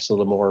 relax a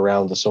little more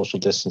around the social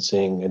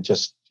distancing, and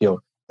just,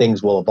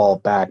 things will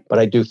evolve back. But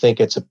I do think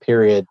it's a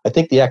period. I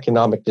think the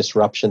economic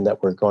disruption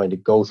that we're going to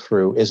go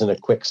through isn't a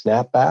quick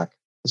snapback.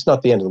 It's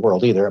not the end of the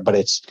world either, but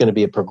it's going to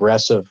be a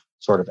progressive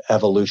sort of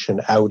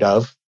evolution out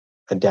of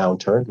a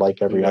downturn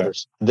like every other.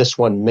 This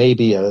one may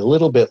be a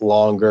little bit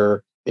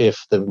longer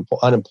if the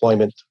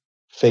unemployment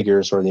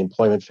figures or the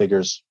employment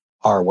figures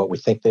are what we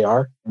think they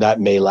are.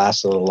 That may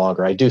last a little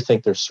longer. I do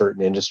think there's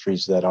certain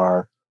industries that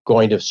are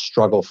going to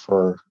struggle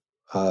for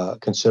a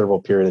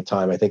considerable period of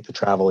time. I think the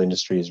travel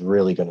industry is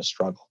really going to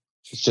struggle.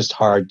 It's just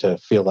hard to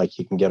feel like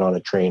you can get on a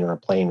train or a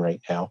plane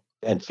right now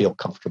and feel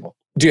comfortable.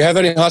 Do you have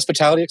any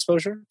hospitality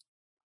exposure?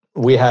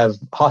 We have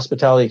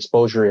hospitality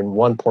exposure in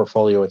one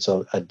portfolio. It's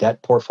a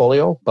debt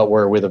portfolio, but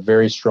we're with a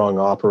very strong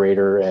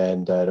operator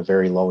and at a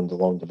very low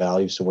loan to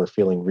value. So we're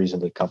feeling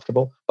reasonably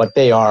comfortable. But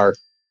they are,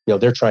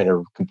 they're trying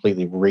to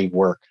completely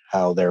rework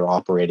how they're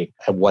operating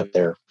and what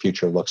their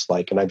future looks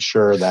like. And I'm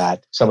sure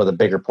that some of the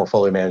bigger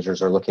portfolio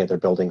managers are looking at their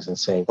buildings and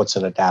saying, what's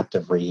an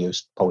adaptive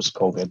reuse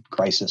post-COVID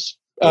crisis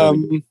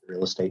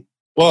real estate?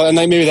 Well, and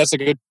maybe that's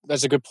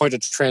a good point to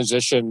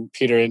transition,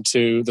 Peter,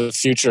 into the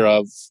future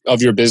of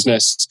your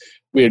business.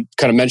 We had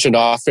kind of mentioned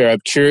off air. I'm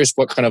curious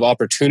what kind of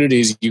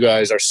opportunities you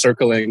guys are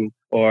circling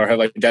or have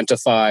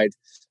identified.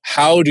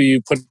 How do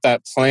you put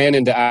that plan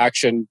into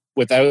action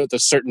without the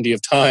certainty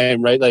of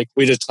time, right? Like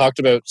we just talked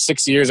about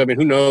 6 years. I mean,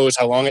 who knows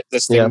how long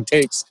this thing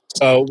takes.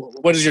 So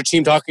what is your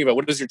team talking about?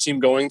 What is your team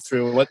going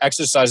through? What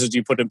exercises do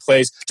you put in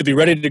place to be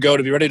ready to go,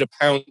 to be ready to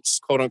pounce,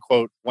 quote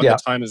unquote, when the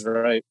time is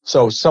right?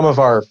 So some of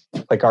our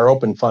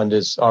open fund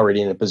is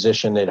already in a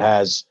position. It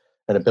has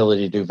an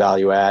ability to do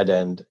value add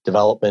and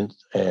development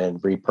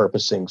and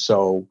repurposing.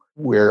 So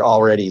we're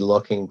already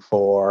looking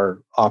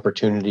for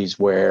opportunities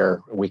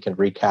where we can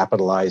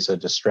recapitalize a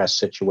distressed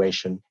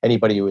situation.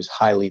 Anybody who is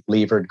highly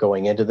levered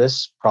going into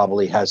this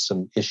probably has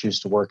some issues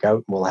to work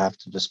out and will have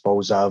to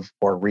dispose of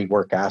or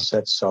rework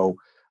assets. So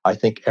I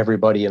think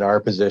everybody in our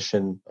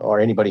position or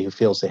anybody who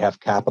feels they have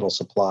capital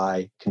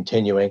supply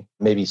continuing,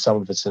 maybe some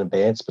of it's in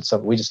abeyance,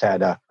 but we just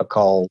had a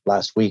call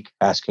last week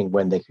asking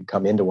when they could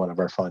come into one of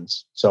our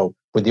funds. So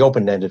with the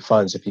open-ended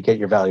funds, if you get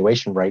your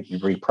valuation right, you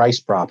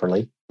reprice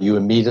properly, you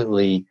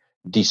immediately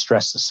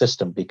de-stress the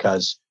system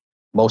because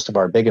most of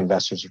our big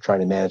investors are trying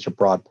to manage a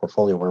broad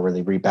portfolio where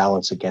they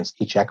rebalance against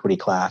each equity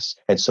class.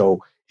 And so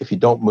if you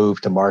don't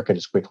move to market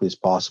as quickly as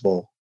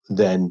possible,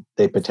 then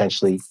they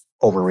potentially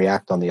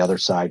overreact on the other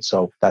side.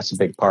 So that's a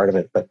big part of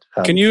it. But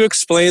can you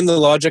explain the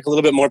logic a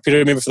little bit more,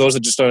 Peter? Maybe for those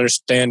that just don't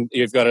understand,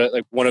 you've got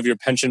one of your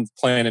pension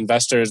plan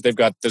investors, they've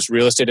got this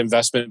real estate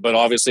investment, but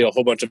obviously a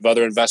whole bunch of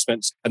other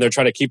investments, and they're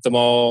trying to keep them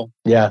all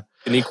in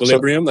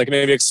equilibrium. So,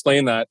 maybe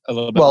explain that a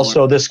little bit more.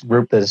 So this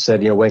group that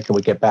said, when can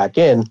we get back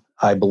in,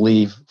 I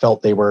believe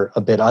felt they were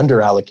a bit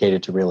under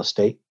allocated to real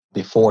estate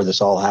before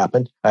this all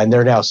happened. And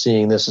they're now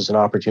seeing this as an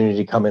opportunity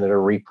to come in at a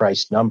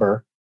repriced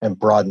number and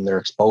broaden their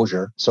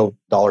exposure. So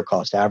dollar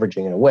cost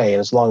averaging in a way. And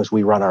as long as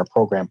we run our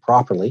program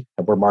properly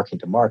and we're marking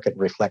to market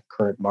and reflect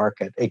current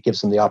market, it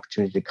gives them the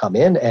opportunity to come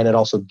in. And it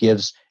also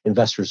gives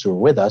investors who are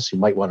with us who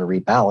might want to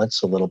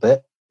rebalance a little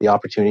bit the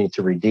opportunity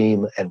to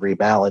redeem and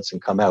rebalance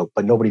and come out.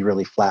 But nobody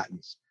really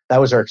flattens. That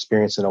was our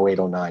experience in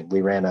 08-09.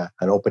 We ran an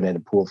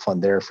open-ended pool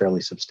fund there,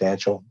 fairly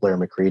substantial, Blair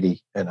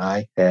McCready and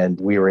I, and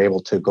we were able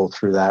to go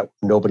through that.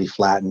 Nobody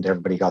flattened,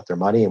 everybody got their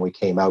money, and we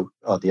came out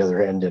at the other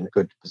end in a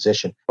good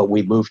position. But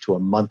we moved to a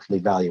monthly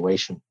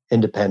valuation,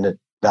 independent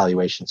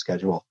valuation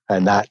schedule,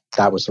 and that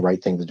was the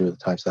right thing to do at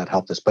the time, so that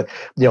helped us. But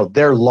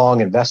they're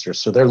long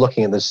investors, so they're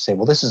looking at this and saying,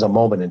 well, this is a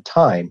moment in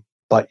time,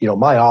 but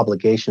my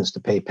obligations to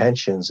pay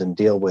pensions and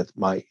deal with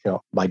my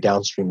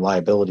downstream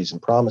liabilities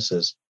and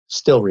promises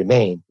still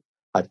remain.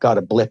 I've got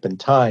a blip in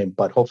time,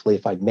 but hopefully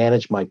if I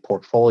manage my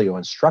portfolio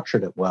and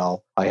structured it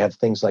well, I have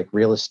things like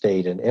real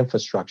estate and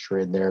infrastructure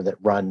in there that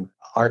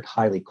aren't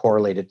highly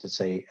correlated to,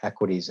 say,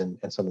 equities and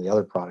some of the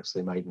other products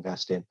they might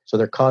invest in. So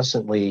they're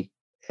constantly,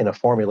 in a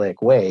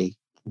formulaic way,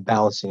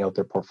 balancing out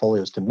their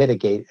portfolios to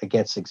mitigate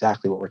against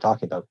exactly what we're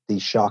talking about,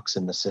 these shocks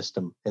in the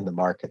system, in the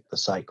market, the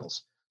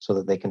cycles, so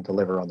that they can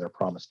deliver on their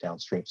promise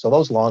downstream. So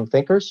those long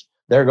thinkers,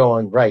 they're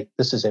going, right,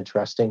 this is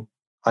interesting.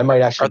 I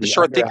might actually. Are the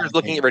short thinkers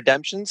looking at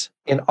redemptions?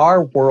 In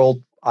our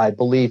world, I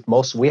believe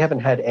we haven't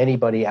had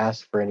anybody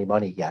ask for any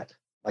money yet.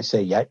 I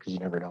say yet because you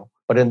never know.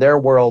 But in their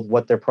world,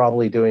 what they're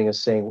probably doing is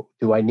saying,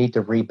 do I need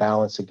to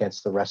rebalance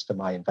against the rest of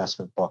my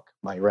investment book,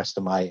 my rest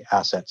of my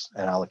assets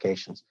and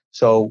allocations?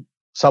 So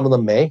some of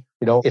them may,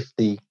 if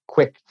the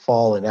quick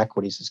fall in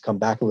equities has come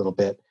back a little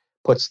bit,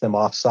 puts them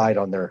offside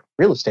on their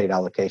real estate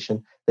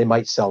allocation, they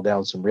might sell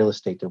down some real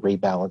estate to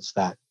rebalance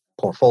that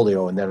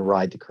portfolio and then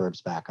ride the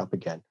curves back up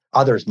again.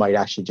 Others might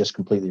actually just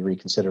completely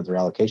reconsider their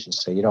allocations.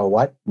 Say, you know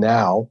what?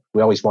 Now,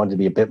 we always wanted to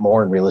be a bit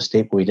more in real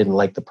estate, but we didn't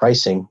like the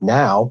pricing.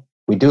 Now,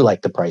 we do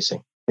like the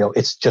pricing.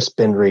 It's just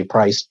been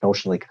repriced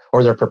notionally,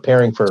 or they're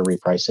preparing for a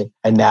repricing.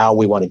 And now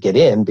we want to get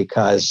in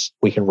because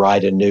we can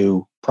ride a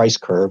new price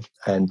curve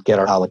and get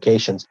our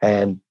allocations.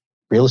 And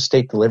real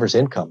estate delivers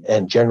income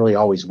and generally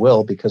always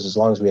will, because as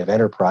long as we have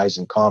enterprise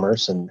and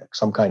commerce and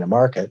some kind of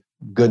market,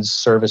 goods,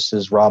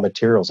 services, raw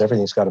materials,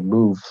 everything's got to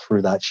move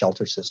through that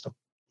shelter system.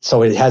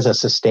 So it has a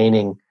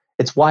sustaining,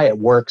 it's why it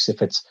works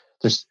if it's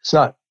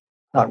not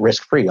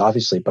risk-free,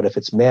 obviously, but if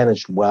it's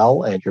managed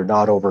well and you're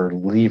not over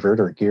levered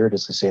or geared,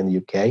 as they say in the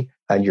UK,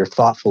 and you're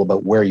thoughtful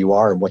about where you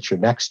are and what you're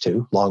next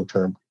to,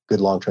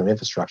 good long-term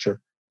infrastructure,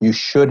 you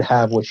should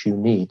have what you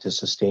need to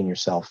sustain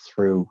yourself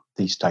through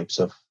these types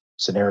of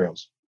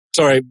scenarios.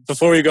 Sorry,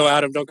 before we go,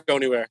 Adam, don't go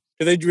anywhere.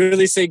 Do they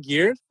really say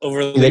geared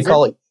over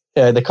levered?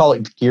 They call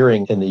it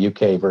gearing in the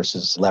UK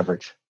versus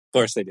leverage. Of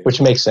course they do. Which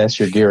makes sense.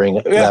 You're gearing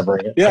it,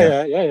 levering it.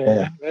 Yeah.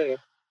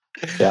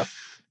 If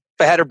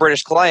I had a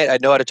British client,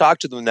 I'd know how to talk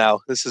to them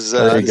now. This is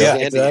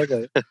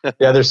exactly.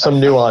 There's some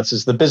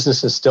nuances. The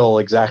business is still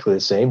exactly the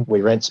same.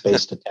 We rent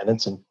space to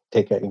tenants and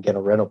get a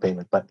rental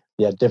payment, but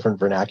different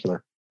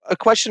vernacular. A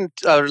question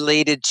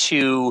related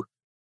to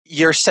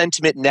your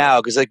sentiment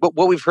now, because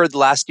what we've heard the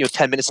last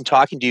 10 minutes in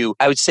talking to you,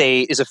 I would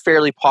say is a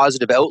fairly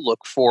positive outlook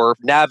for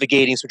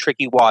navigating some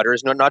tricky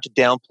waters. Not to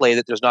downplay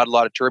that there's not a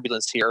lot of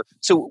turbulence here.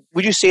 So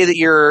would you say that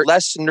you're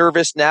less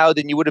nervous now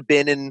than you would have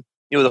been in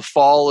the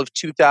fall of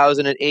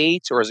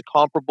 2008, or is it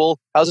comparable?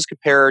 How does this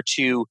compare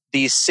to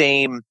these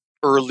same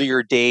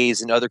earlier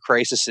days and other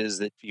crises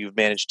that you've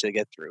managed to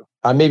get through?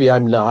 Maybe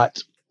I'm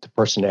not the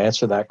person to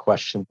answer that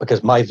question,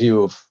 because my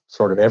view of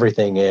sort of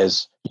everything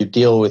is you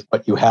deal with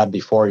what you have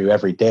before you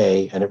every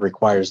day, and it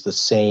requires the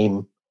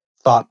same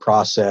thought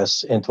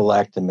process,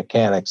 intellect, and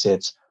mechanics.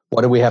 It's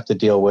what do we have to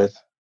deal with?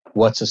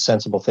 What's a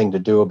sensible thing to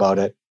do about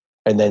it?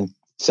 And then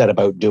set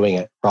about doing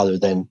it rather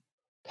than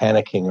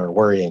panicking or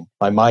worrying.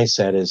 My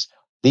mindset is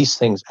these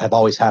things have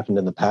always happened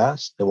in the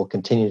past. They will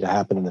continue to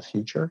happen in the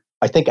future.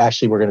 I think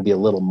actually we're going to be a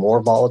little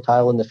more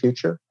volatile in the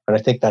future. And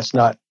I think that's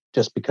not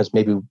just because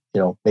maybe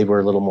we're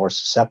a little more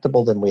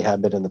susceptible than we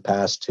have been in the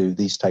past to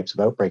these types of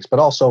outbreaks, but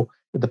also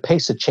the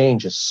pace of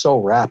change is so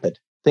rapid.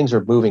 Things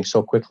are moving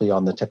so quickly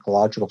on the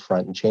technological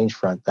front and change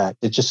front that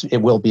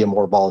it will be a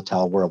more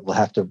volatile world. We'll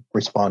have to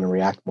respond and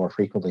react more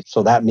frequently.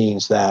 So that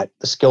means that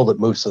the skill that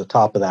moves to the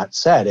top of that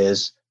set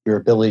is your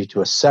ability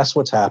to assess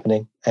what's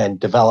happening and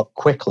develop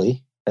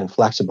quickly and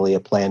flexibly a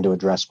plan to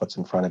address what's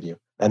in front of you.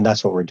 And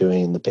that's what we're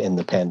doing in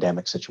the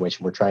pandemic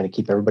situation. We're trying to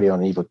keep everybody on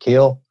an even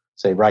keel.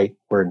 Say, right,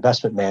 we're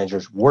investment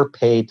managers. We're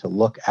paid to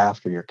look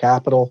after your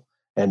capital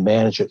and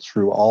manage it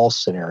through all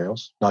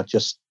scenarios, not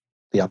just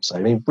the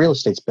upside. I mean, real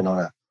estate's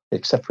been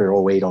except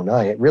for 08,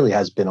 09, it really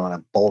has been on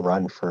a bull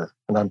run for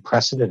an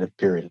unprecedented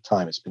period of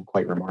time. It's been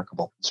quite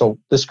remarkable. So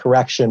this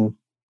correction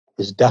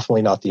is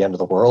definitely not the end of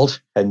the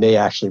world and may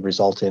actually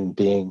result in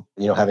being,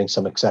 having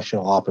some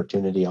exceptional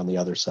opportunity on the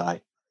other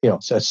side.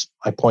 So that's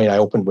a point I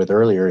opened with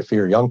earlier. If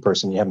you're a young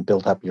person, you haven't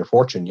built up your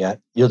fortune yet,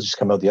 you'll just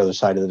come out the other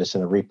side of this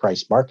in a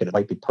repriced market. It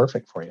might be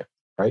perfect for you,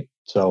 right?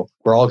 So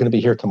we're all going to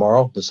be here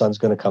tomorrow. The sun's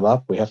going to come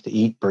up. We have to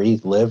eat,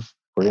 breathe, live.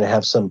 We're going to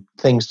have some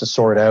things to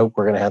sort out.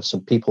 We're going to have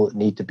some people that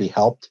need to be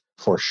helped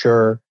for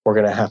sure. We're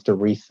going to have to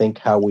rethink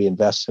how we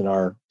invest in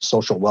our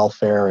social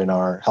welfare, in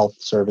our health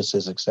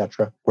services,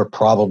 etc. We're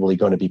probably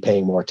going to be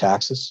paying more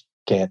taxes.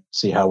 Can't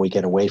see how we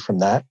get away from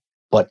that.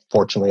 But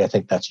fortunately, I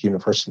think that's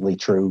universally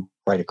true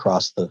right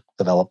across the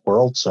developed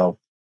world. So,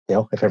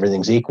 if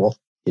everything's equal,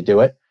 you do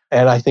it.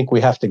 And I think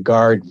we have to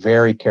guard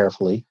very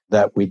carefully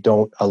that we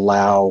don't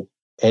allow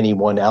any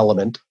one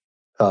element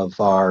of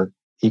our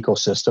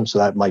ecosystem. So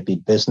that might be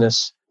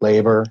business,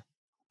 labor,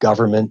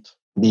 government,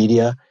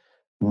 media,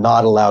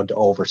 not allowed to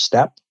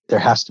overstep. There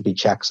has to be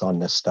checks on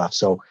this stuff.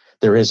 So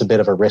there is a bit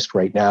of a risk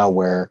right now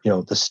where,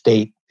 the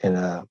state in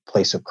a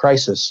place of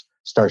crisis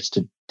starts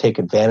to take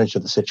advantage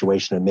of the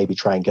situation and maybe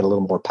try and get a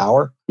little more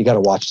power. You got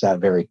to watch that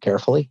very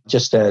carefully.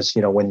 Just as,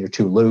 when you're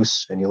too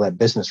loose and you let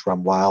business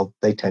run wild,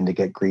 they tend to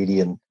get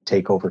greedy and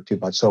take over too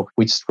much. So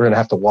we're going to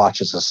have to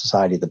watch as a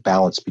society the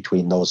balance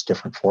between those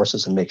different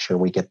forces and make sure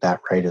we get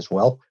that right as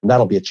well. And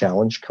that'll be a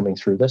challenge coming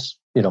through this.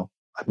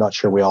 I'm not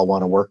sure we all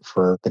want to work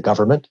for the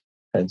government.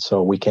 And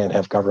so we can't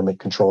have government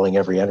controlling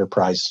every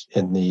enterprise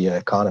in the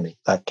economy.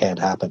 That can't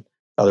happen.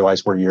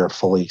 Otherwise, you're a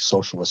fully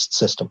socialist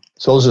system.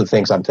 So those are the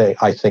things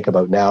I think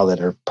about now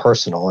that are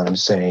personal. And I'm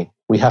saying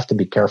we have to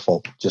be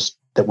careful just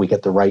that we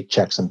get the right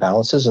checks and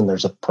balances and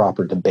there's a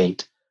proper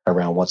debate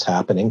around what's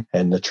happening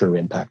and the true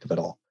impact of it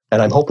all.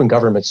 And I'm hoping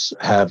governments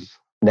have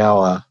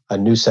now a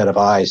new set of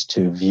eyes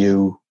to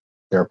view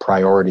their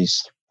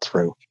priorities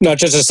through. Not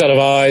just a set of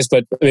eyes,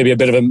 but maybe a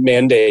bit of a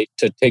mandate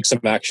to take some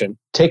action.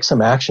 Take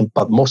some action,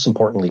 but most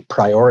importantly,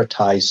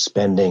 prioritize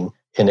spending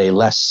in a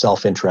less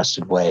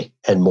self-interested way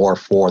and more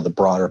for the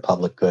broader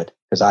public good.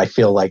 Because I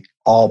feel like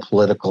all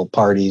political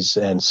parties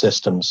and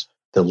systems,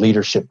 the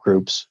leadership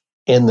groups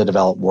in the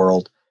developed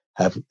world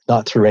have,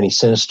 not through any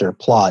sinister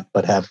plot,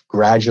 but have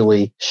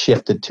gradually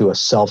shifted to a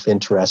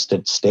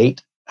self-interested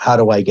state. How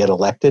do I get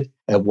elected?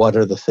 And what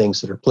are the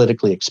things that are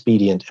politically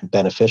expedient and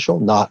beneficial,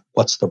 not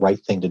what's the right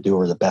thing to do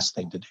or the best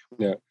thing to do.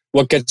 Yeah.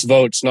 What gets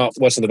votes, not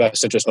what's in the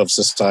best interest of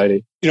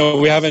society.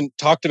 We haven't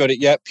talked about it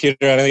yet, Peter,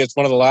 and I think it's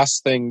one of the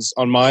last things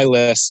on my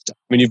list.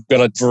 You've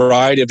got a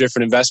variety of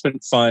different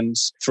investment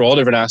funds through all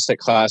different asset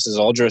classes,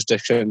 all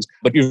jurisdictions,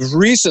 but you've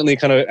recently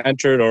kind of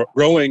entered or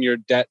growing your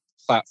debt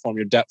platform,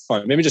 your debt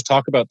fund. Maybe just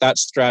talk about that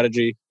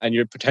strategy and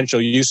your potential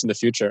use in the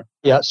future.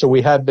 Yeah, so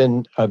we have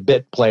been a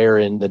bit player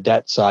in the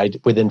debt side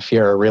within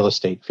Fiera Real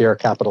Estate. Fiera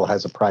Capital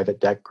has a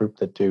private debt group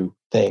that do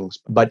things.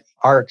 But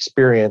our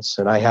experience,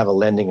 and I have a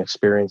lending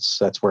experience,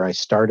 that's where I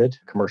started,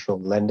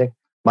 commercial lending.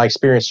 My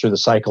experience through the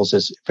cycles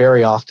is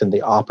very often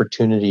the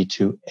opportunity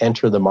to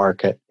enter the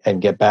market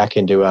and get back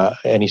into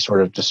any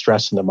sort of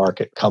distress in the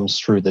market comes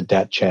through the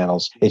debt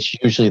channels. It's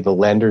usually the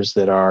lenders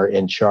that are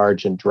in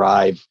charge and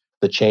drive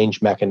the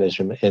change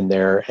mechanism in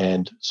there.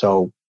 And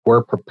so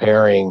we're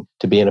preparing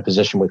to be in a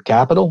position with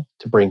capital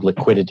to bring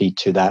liquidity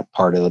to that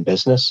part of the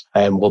business.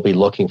 And we'll be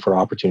looking for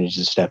opportunities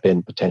to step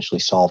in, potentially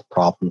solve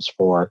problems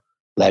for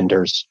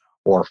lenders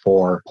or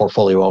for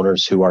portfolio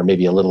owners who are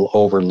maybe a little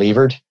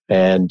over-levered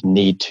and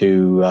need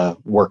to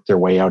work their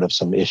way out of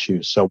some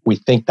issues. So we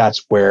think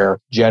that's where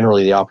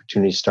generally the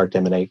opportunities start to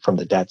emanate from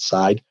the debt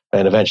side.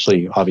 And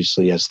eventually,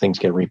 obviously, as things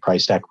get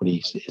repriced,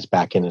 equity is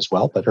back in as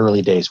well. But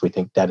early days, we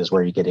think debt is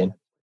where you get in.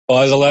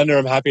 Well, as a lender,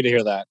 I'm happy to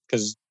hear that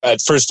because at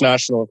First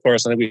National, of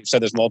course, I think we've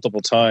said this multiple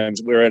times,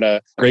 we're in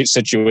a great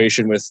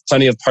situation with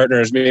plenty of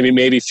partners,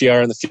 maybe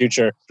Fiera in the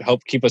future to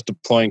help keep us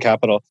deploying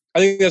capital. I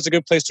think that's a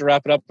good place to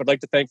wrap it up. I'd like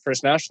to thank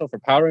First National for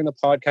powering the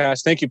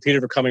podcast. Thank you, Peter,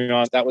 for coming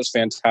on. That was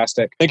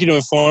fantastic. Thank you to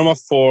Informa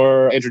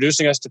for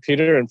introducing us to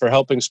Peter and for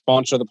helping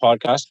sponsor the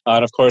podcast.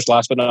 And of course,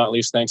 last but not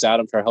least, thanks,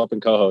 Adam, for helping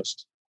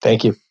co-host.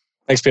 Thank you.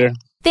 Thanks, Peter.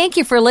 Thank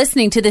you for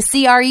listening to the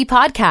CRE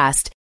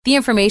podcast. The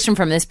information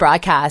from this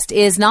broadcast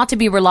is not to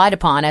be relied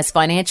upon as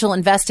financial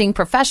investing,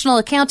 professional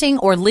accounting,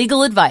 or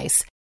legal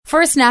advice.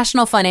 First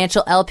National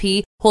Financial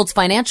LP holds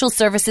Financial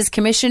Services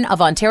Commission of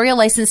Ontario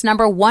license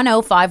number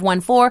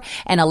 10514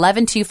 and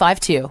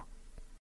 11252.